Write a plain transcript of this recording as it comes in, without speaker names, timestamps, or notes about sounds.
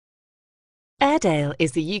Airedale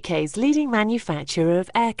is the UK's leading manufacturer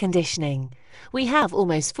of air conditioning. We have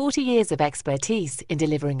almost 40 years of expertise in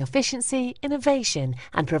delivering efficiency, innovation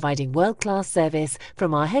and providing world-class service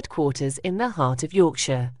from our headquarters in the heart of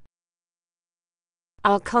Yorkshire.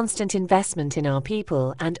 Our constant investment in our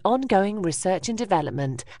people and ongoing research and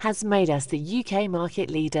development has made us the UK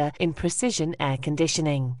market leader in precision air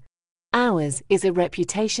conditioning. Ours is a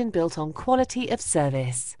reputation built on quality of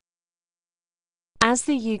service. As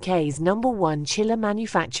the UK's #1 chiller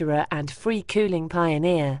manufacturer and free cooling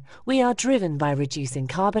pioneer, we are driven by reducing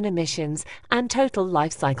carbon emissions and total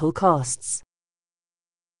life cycle costs.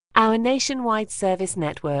 Our nationwide service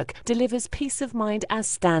network delivers peace of mind as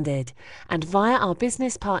standard, and via our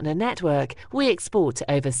business partner network, we export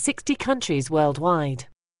to over 60 countries worldwide.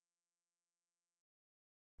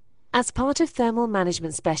 As part of thermal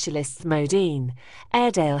management specialists Modine,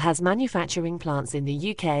 Airedale has manufacturing plants in the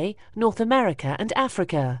UK, North America and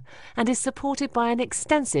Africa, and is supported by an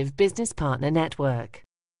extensive business partner network.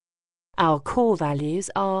 Our core values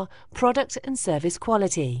are product and service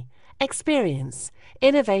quality, experience,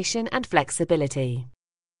 innovation and flexibility.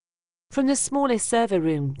 From the smallest server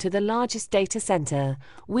room to the largest data centre,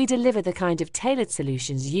 we deliver the kind of tailored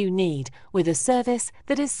solutions you need with a service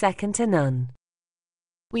that is second to none.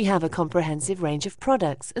 We have a comprehensive range of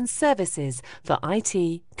products and services for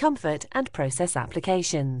IT, comfort and process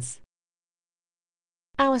applications.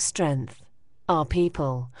 Our strength, our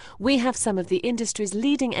people. We have some of the industry's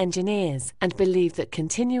leading engineers and believe that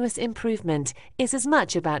continuous improvement is as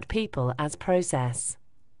much about people as process.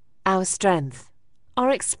 Our strength,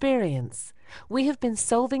 our experience. We have been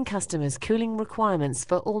solving customers' cooling requirements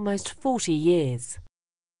for almost 40 years.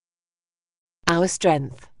 Our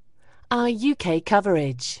strength, our UK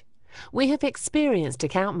coverage. We have experienced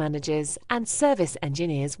account managers and service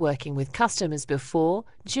engineers working with customers before,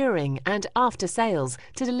 during and after sales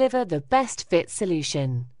to deliver the best fit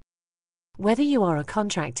solution. Whether you are a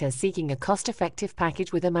contractor seeking a cost-effective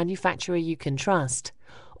package with a manufacturer you can trust,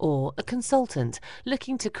 or a consultant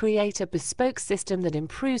looking to create a bespoke system that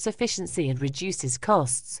improves efficiency and reduces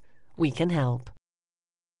costs, we can help.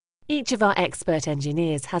 Each of our expert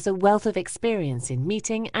engineers has a wealth of experience in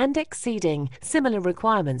meeting and exceeding similar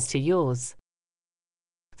requirements to yours.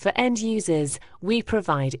 For end users, we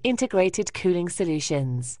provide integrated cooling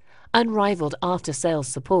solutions, unrivaled after-sales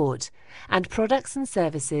support, and products and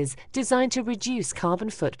services designed to reduce carbon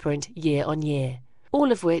footprint year on year, all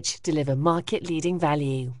of which deliver market-leading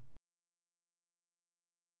value.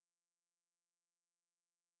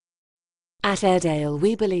 At Airedale,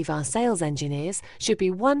 we believe our sales engineers should be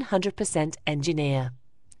 100% engineer.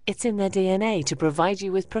 It's in their DNA to provide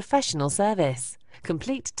you with professional service,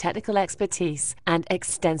 complete technical expertise, and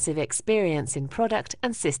extensive experience in product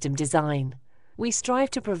and system design. We strive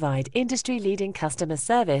to provide industry-leading customer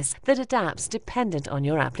service that adapts dependent on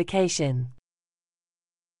your application.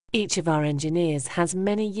 Each of our engineers has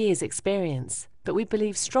many years' experience, but we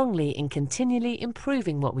believe strongly in continually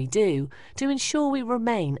improving what we do to ensure we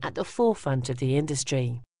remain at the forefront of the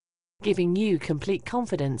industry, giving you complete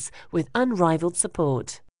confidence with unrivaled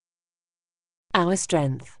support. Our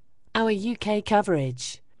strength, our UK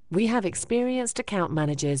coverage. We have experienced account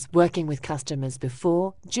managers working with customers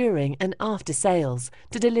before, during and after sales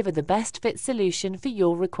to deliver the best fit solution for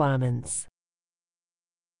your requirements.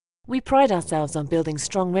 We pride ourselves on building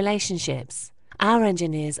strong relationships. Our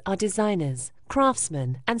engineers are designers,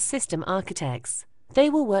 craftsmen and system architects. They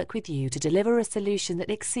will work with you to deliver a solution that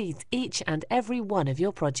exceeds each and every one of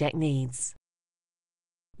your project needs.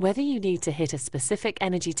 Whether you need to hit a specific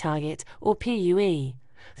energy target or PUE,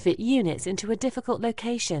 fit units into a difficult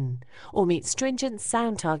location, or meet stringent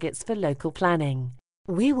sound targets for local planning,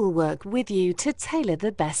 we will work with you to tailor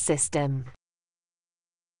the best system.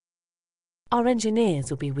 Our engineers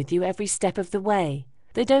will be with you every step of the way.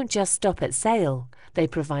 They don't just stop at sale, they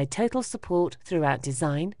provide total support throughout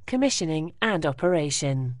design, commissioning and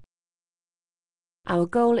operation. Our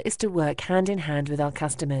goal is to work hand in hand with our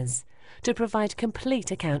customers, to provide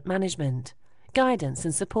complete account management, guidance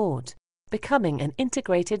and support, becoming an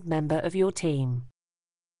integrated member of your team.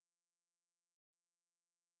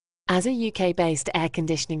 As a UK-based air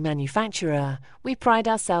conditioning manufacturer, we pride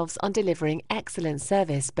ourselves on delivering excellent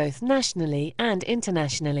service both nationally and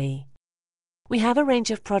internationally. We have a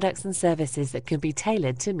range of products and services that can be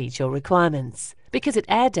tailored to meet your requirements, because at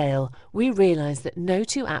Airedale we realise that no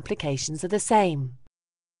two applications are the same.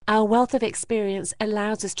 Our wealth of experience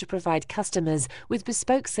allows us to provide customers with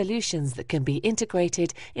bespoke solutions that can be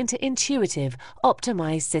integrated into intuitive,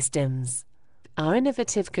 optimised systems. Our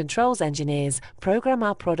innovative controls engineers program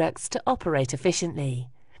our products to operate efficiently,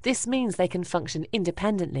 This means they can function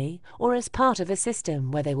independently or as part of a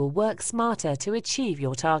system where they will work smarter to achieve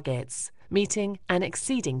your targets, meeting and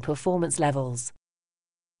exceeding performance levels.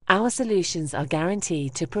 Our solutions are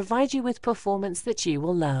guaranteed to provide you with performance that you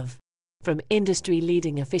will love, from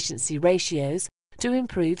industry-leading efficiency ratios to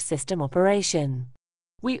improved system operation.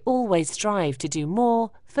 We always strive to do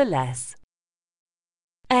more for less.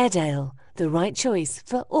 Airedale, the right choice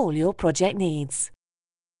for all your project needs.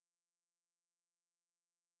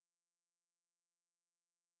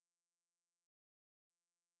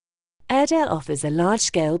 Airedale offers a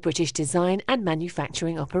large-scale British design and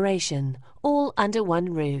manufacturing operation, all under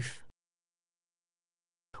one roof.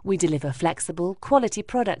 We deliver flexible, quality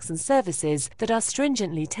products and services that are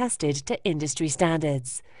stringently tested to industry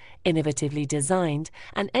standards, innovatively designed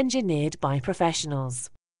and engineered by professionals.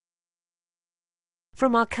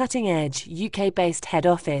 From our cutting-edge, UK-based head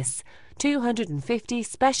office, 250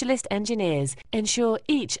 specialist engineers ensure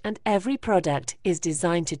each and every product is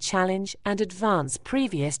designed to challenge and advance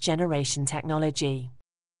previous generation technology.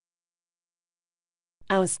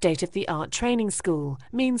 Our state-of-the-art training school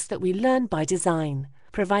means that we learn by design,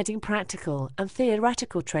 providing practical and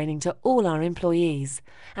theoretical training to all our employees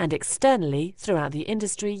and externally throughout the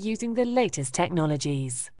industry using the latest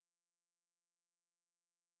technologies.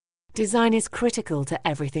 Design is critical to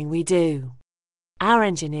everything we do. Our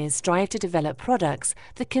engineers strive to develop products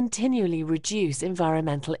that continually reduce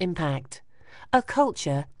environmental impact, a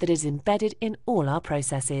culture that is embedded in all our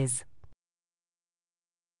processes.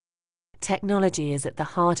 Technology is at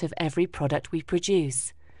the heart of every product we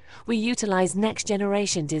produce. We utilize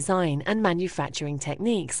next-generation design and manufacturing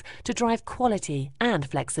techniques to drive quality and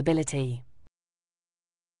flexibility.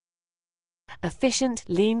 Efficient,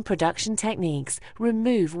 lean production techniques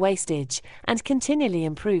remove wastage and continually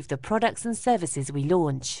improve the products and services we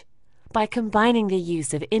launch. By combining the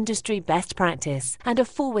use of industry best practice and a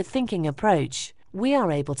forward-thinking approach, we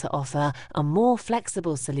are able to offer a more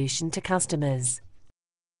flexible solution to customers.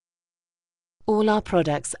 All our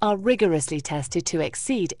products are rigorously tested to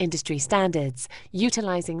exceed industry standards,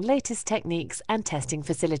 utilizing latest techniques and testing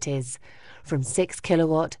facilities, from 6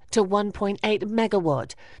 kilowatt to 1.8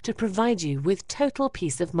 megawatt, to provide you with total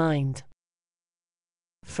peace of mind.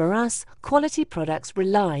 For us, quality products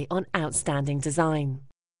rely on outstanding design.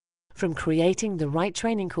 From creating the right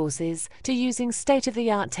training courses to using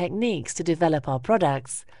state-of-the-art techniques to develop our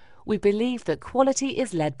products, we believe that quality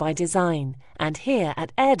is led by design, and here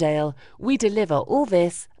at Airedale, we deliver all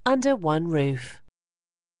this under one roof.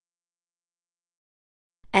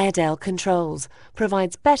 Airedale Controls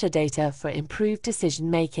provides better data for improved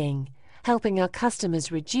decision-making, helping our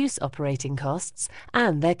customers reduce operating costs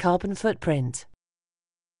and their carbon footprint.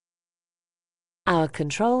 Our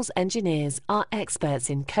controls engineers are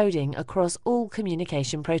experts in coding across all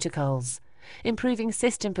communication protocols, improving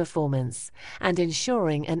system performance and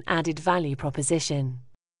ensuring an added value proposition.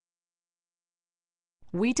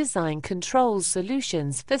 We design controls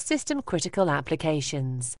solutions for system-critical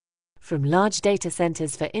applications, from large data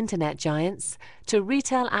centers for internet giants to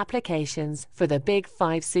retail applications for the big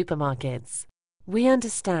 5 supermarkets. We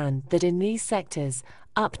understand that in these sectors,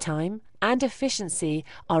 uptime and efficiency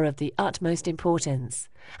are of the utmost importance,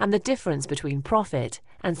 and the difference between profit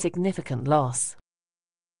and significant loss.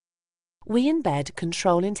 We embed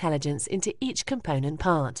control intelligence into each component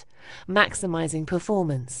part, maximising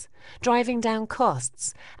performance, driving down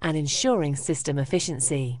costs, and ensuring system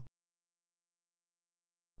efficiency.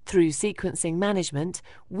 Through sequencing management,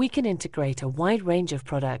 we can integrate a wide range of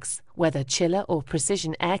products, whether chiller or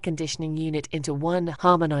precision air conditioning unit, into one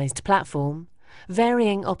harmonised platform,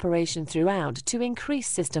 varying operation throughout to increase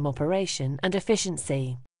system operation and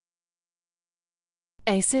efficiency.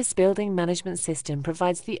 ACES Building Management System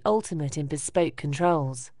provides the ultimate in bespoke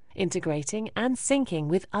controls, integrating and syncing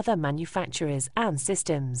with other manufacturers and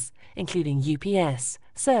systems, including UPS,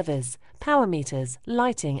 servers, power meters,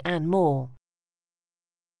 lighting and more.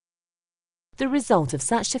 The result of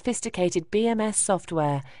such sophisticated BMS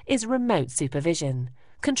software is remote supervision,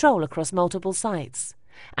 control across multiple sites,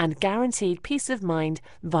 and guaranteed peace of mind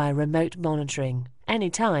via remote monitoring,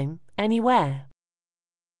 anytime, anywhere.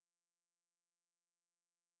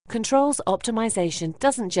 Controls optimization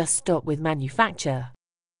doesn't just stop with manufacture.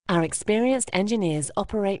 Our experienced engineers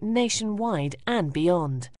operate nationwide and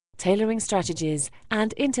beyond, tailoring strategies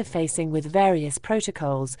and interfacing with various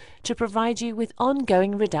protocols to provide you with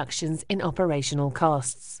ongoing reductions in operational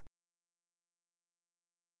costs.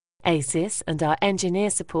 ACES and our engineer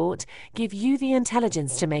support give you the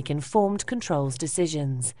intelligence to make informed controls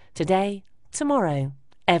decisions, today, tomorrow,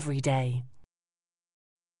 every day.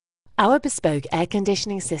 Our bespoke air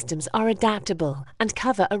conditioning systems are adaptable and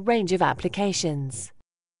cover a range of applications.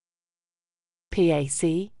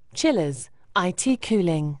 PAC, chillers, IT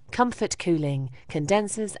cooling, comfort cooling,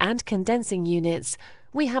 condensers and condensing units,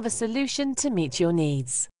 we have a solution to meet your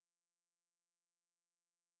needs.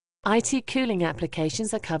 IT cooling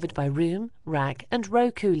applications are covered by room, rack and row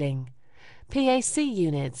cooling. PAC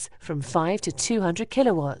units from 5 to 200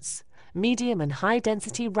 kilowatts. Medium and high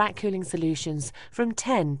density rack cooling solutions from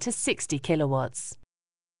 10 to 60 kilowatts.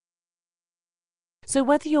 So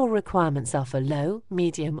whether your requirements are for low,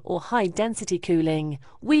 medium or high density cooling,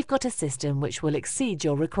 we've got a system which will exceed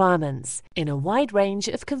your requirements in a wide range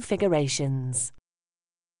of configurations.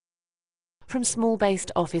 From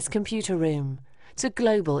small-based office computer room to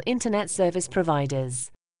global internet service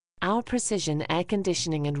providers, our precision air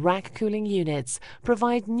conditioning and rack cooling units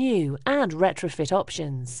provide new and retrofit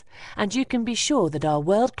options, and you can be sure that our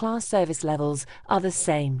world-class service levels are the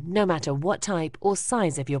same no matter what type or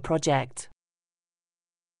size of your project.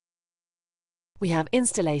 We have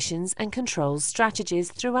installations and controls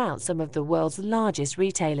strategies throughout some of the world's largest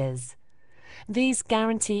retailers. These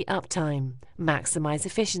guarantee uptime, maximize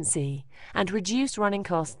efficiency, and reduce running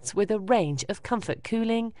costs with a range of comfort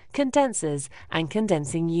cooling, condensers, and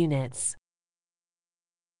condensing units.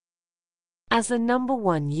 As the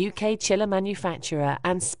 #1 UK chiller manufacturer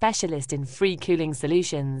and specialist in free cooling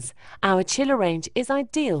solutions, our chiller range is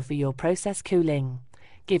ideal for your process cooling,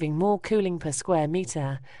 giving more cooling per square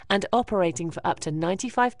meter and operating for up to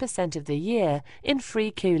 95% of the year in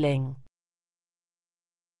free cooling.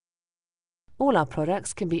 All our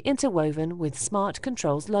products can be interwoven with smart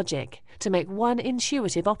controls logic to make one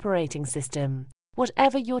intuitive operating system,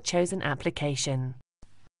 whatever your chosen application.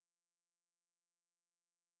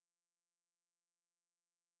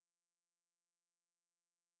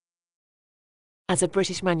 As a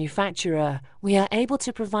British manufacturer, we are able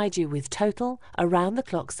to provide you with total,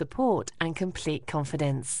 around-the-clock support and complete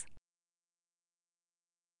confidence.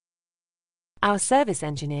 Our service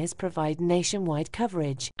engineers provide nationwide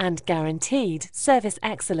coverage and guaranteed service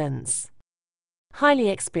excellence. Highly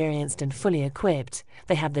experienced and fully equipped,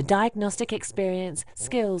 they have the diagnostic experience,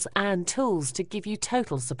 skills and tools to give you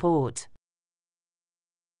total support.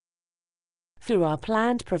 Through our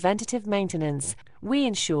planned preventative maintenance, we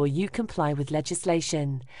ensure you comply with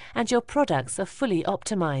legislation and your products are fully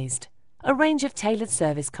optimized. A range of tailored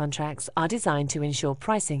service contracts are designed to ensure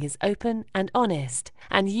pricing is open and honest,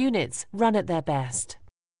 and units run at their best.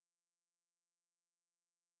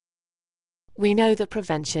 We know that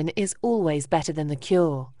prevention is always better than the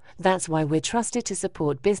cure. That's why we're trusted to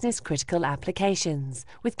support business-critical applications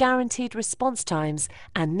with guaranteed response times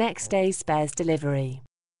and next-day spares delivery.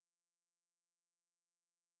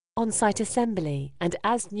 On-site assembly and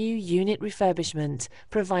as-new unit refurbishment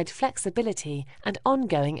provide flexibility and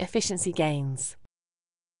ongoing efficiency gains.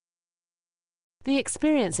 The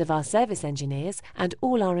experience of our service engineers and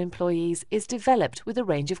all our employees is developed with a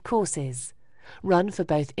range of courses. Run for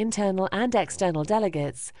both internal and external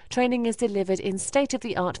delegates, training is delivered in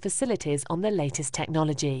state-of-the-art facilities on the latest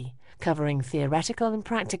technology, covering theoretical and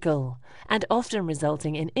practical, and often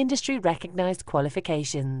resulting in industry-recognized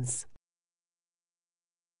qualifications.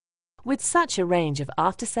 With such a range of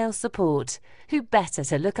after-sales support, who better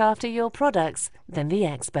to look after your products than the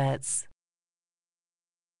experts?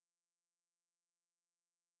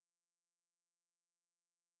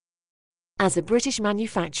 As a British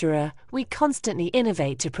manufacturer, we constantly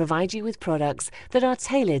innovate to provide you with products that are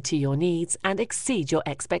tailored to your needs and exceed your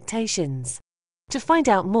expectations. To find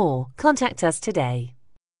out more, contact us today.